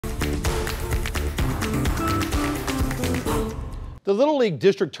The Little League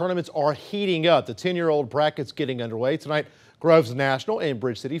district tournaments are heating up. The 10-year-old bracket's getting underway. Tonight, Groves National and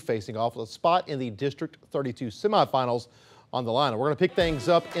Bridge City facing off with a spot in the District 32 semifinals on the line. We're going to pick things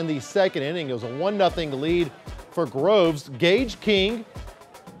up in the second inning. It was a 1-0 lead for Groves. Gage King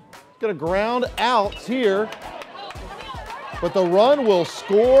going to ground out here, but the run will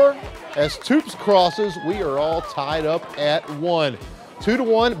score as Toops crosses. We are all tied up at 1.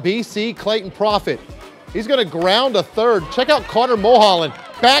 2-1 BC Clayton Profit. He's going to ground a third. Check out Carter Mulholland.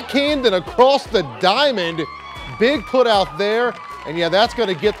 Backhand and across the diamond. Big put out there. And yeah, that's going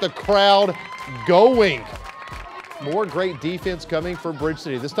to get the crowd going. More great defense coming from Bridge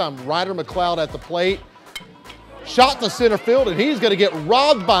City. This time, Ryder McLeod at the plate. Shot to center field, and he's going to get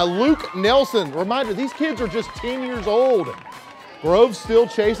robbed by Luke Nelson. Reminder, these kids are just 10 years old. Groves still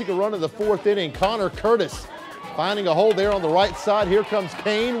chasing a run in the fourth inning. Connor Curtis finding a hole there on the right side. Here comes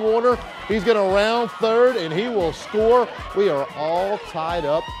Kane Warner. He's going to round third, and he will score. We are all tied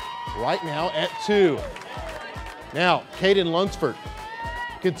up right now at 2. Now, Caden Lunsford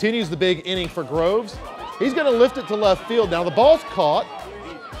continues the big inning for Groves. He's going to lift it to left field. Now, the ball's caught.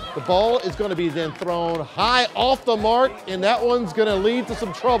 The ball is going to be then thrown high off the mark, and that one's going to lead to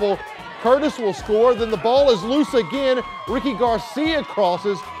some trouble. Curtis will score. Then the ball is loose again. Ricky Garcia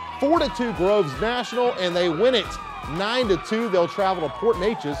crosses. 4-2 Groves National, and they win it 9-2. They'll travel to Port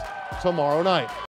Neches tomorrow night.